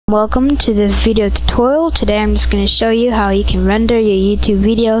Welcome to this video tutorial. Today I'm just going to show you how you can render your YouTube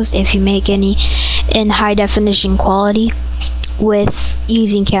videos if you make any in high definition quality with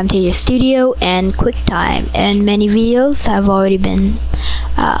using Camtasia Studio and QuickTime. And many videos have already been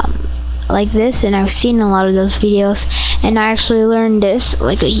like this, and I've seen a lot of those videos, and I actually learned this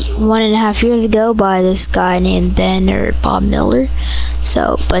like 1.5 years ago by this guy named Ben or Bob Miller,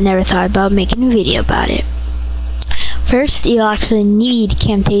 but I never thought about making a video about it. First, you'll actually need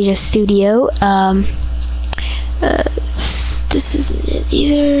Camtasia Studio. This isn't it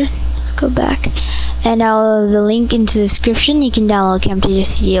either. Let's go back. And I'll have the link into the description. You can download Camtasia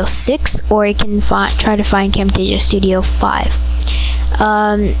Studio 6, or you can try to find Camtasia Studio 5.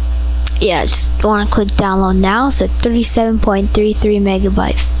 Yeah, just want to click download now. It's a 37.33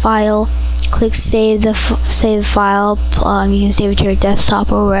 megabyte file. Click save the file. You can save it to your desktop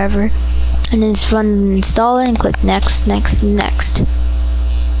or wherever. And then just run and install it and click next, next, next.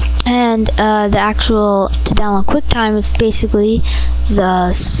 And the actual, to download QuickTime, it's basically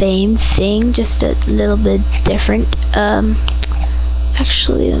the same thing, just a little bit different.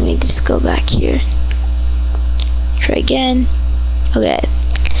 Actually, let me just go back here. Try again. Okay.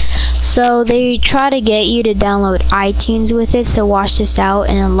 So they try to get you to download iTunes with it, so watch this out.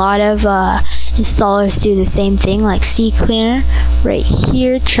 And a lot of installers do the same thing, like CCleaner right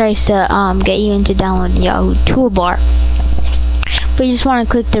here tries to get you into downloading Yahoo Toolbar. But you just want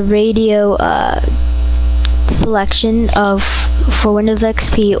to click the radio selection for Windows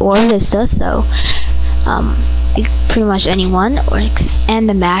XP or Vista, so pretty much anyone, and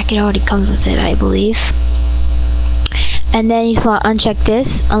the Mac. It already comes with it, I believe. And then you just want to uncheck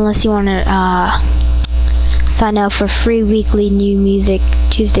this unless you want to sign up for free weekly New Music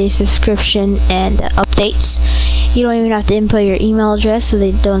Tuesday subscription and updates. You don't even have to input your email address so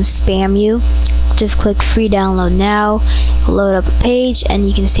they don't spam you. Just click free download now. It'll load up a page and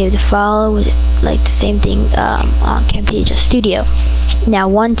you can save the file with like the same thing on Camtasia Studio. Now,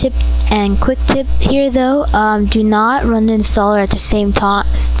 one tip and quick tip here though, do not run the installer at the same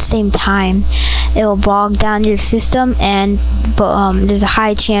time. It will bog down your system, and there's a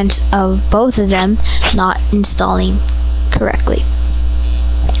high chance of both of them not installing correctly.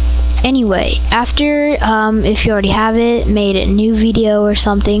 Anyway, after if you already have it, made a new video or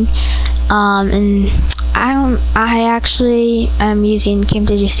something, and I actually am using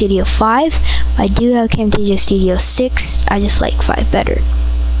Camtasia Studio 5. I do have Camtasia Studio 6. I just like 5 better.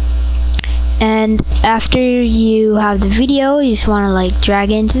 And after you have the video, you just want to like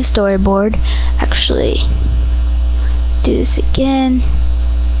drag it into the storyboard. Actually, let's do this again.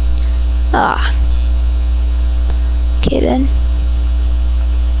 Okay then.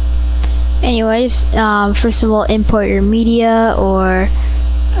 Anyways, first of all, import your media or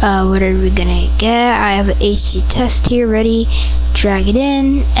whatever we're gonna get. I have an HD test here ready. Drag it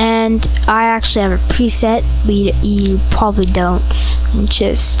in, and I actually have a preset, but you probably don't, and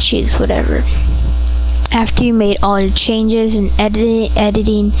just choose whatever. After you made all your changes and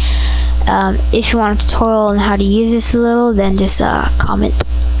editing, if you want a tutorial on how to use this a little, then just comment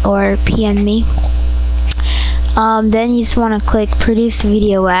or PM me. Then you just want to click produce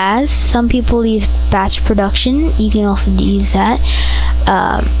video as. Some people use batch production. You can also use that.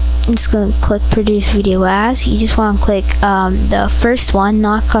 I'm just going to click produce video as. You just want to click the first one,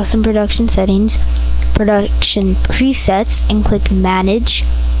 not custom production settings, production presets, and click manage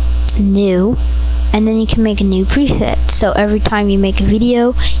new, and then you can make a new preset. So every time you make a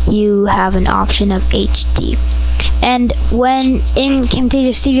video, you have an option of HD. And when in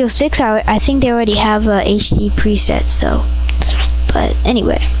Camtasia Studio 6, I think they already have a HD preset, so, but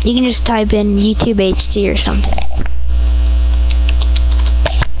anyway, you can just type in YouTube HD or something.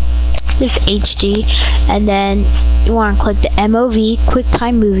 This HD, and then you want to click the MOV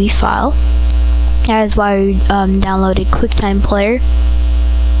QuickTime movie file. That is why we downloaded QuickTime Player.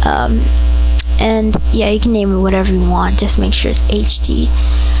 And yeah, you can name it whatever you want, just make sure it's HD,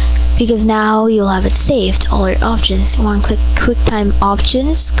 because now you'll have it saved, all your options. You want to click QuickTime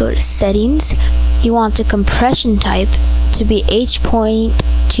options, go to settings. You want the compression type to be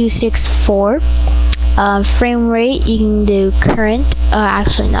H.264. Frame rate, you can do current,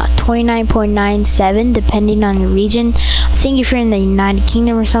 actually not, 29.97 depending on your region. I think if you're in the United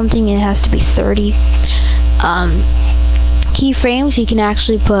Kingdom or something, it has to be 30. Keyframes, you can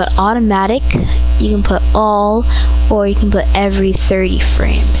actually put automatic, you can put all, or you can put every 30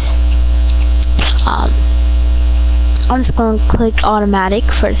 frames. I'm just going to click automatic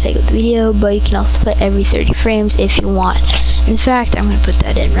for the sake of the video, but you can also put every 30 frames if you want. In fact, I'm going to put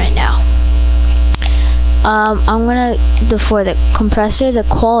that in right now. I'm gonna, for the compressor, the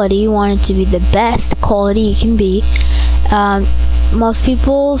quality, you want it to be the best quality it can be. most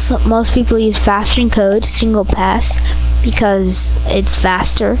people use faster encode single pass because it's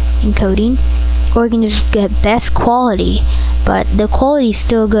faster encoding, or you can just get best quality, but the quality is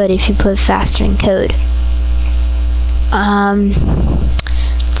still good if you put faster encode.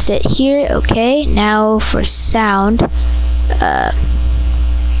 That's it here. Okay, now for sound,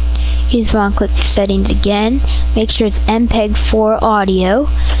 you just want to click settings again. Make sure it's MPEG-4 audio.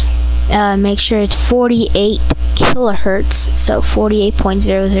 Make sure it's 48 kilohertz, so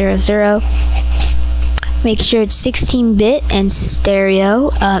 48.000. Make sure it's 16-bit and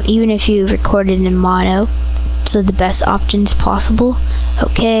stereo, even if you recorded in mono, so the best options possible.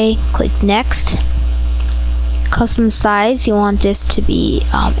 Okay, click next. Custom size, you want this to be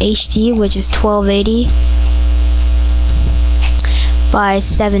HD, which is 1280 by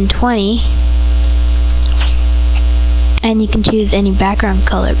 720, and you can choose any background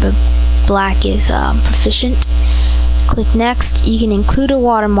color, but black is proficient. Click next. You can include a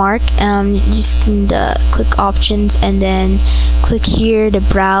watermark. You just can click options and then click here to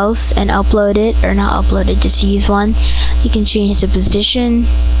browse and upload it, or not upload it, just use one. You can change the position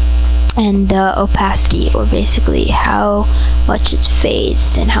and the opacity, or basically how much it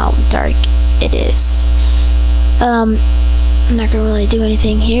fades and how dark it is. I'm not gonna really do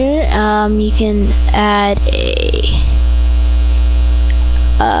anything here. You can add a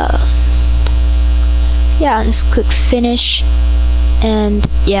yeah, just click finish, and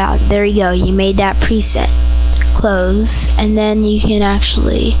yeah, there you go, you made that preset. Close, and then you can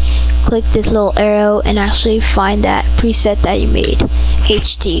actually click this little arrow and actually find that preset that you made,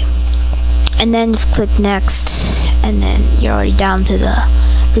 HD, and then just click next, and then you're already down to the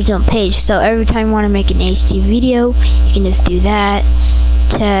original page. So every time you want to make an HD video, you can just do that,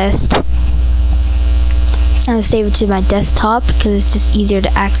 test. I'm gonna save it to my desktop because it's just easier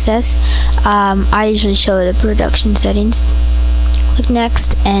to access. I usually show the production settings. Click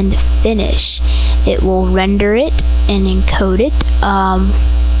next and finish. It will render it and encode it. I'm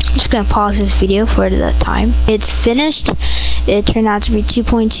just gonna pause this video for the time. It's finished. It turned out to be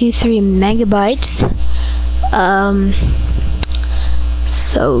 2.23 megabytes.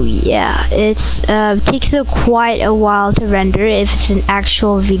 So yeah, it takes quite a while to render if it's an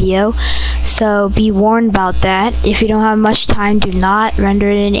actual video, so be warned about that. If you don't have much time, do not render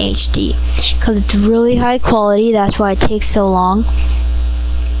it in HD because it's really high quality. That's why it takes so long.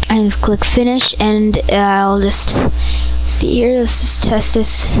 And just click finish, and I'll just see here. Let's just test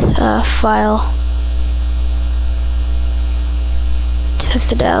this file,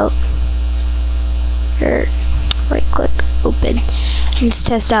 test it out. Right click, open, and just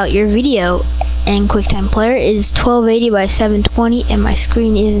test out your video. And QuickTime Player is 1280 by 720, and my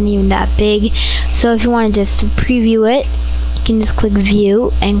screen isn't even that big. So if you want to just preview it, you can just click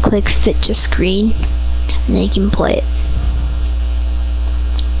view and click fit to screen, and then you can play it.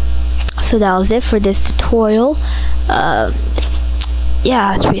 So that was it for this tutorial. Yeah,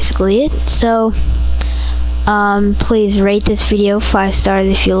 that's basically it. So please rate this video 5 stars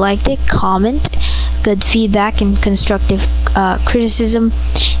if you liked it, comment good feedback and constructive criticism,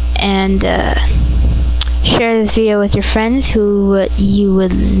 and share this video with your friends who you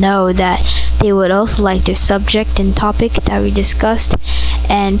would know that they would also like this subject and topic that we discussed.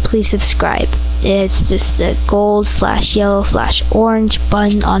 And please subscribe. It's just the gold/yellow/orange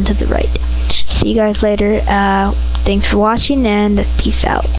button onto the right. See you guys later. Thanks for watching, and peace out.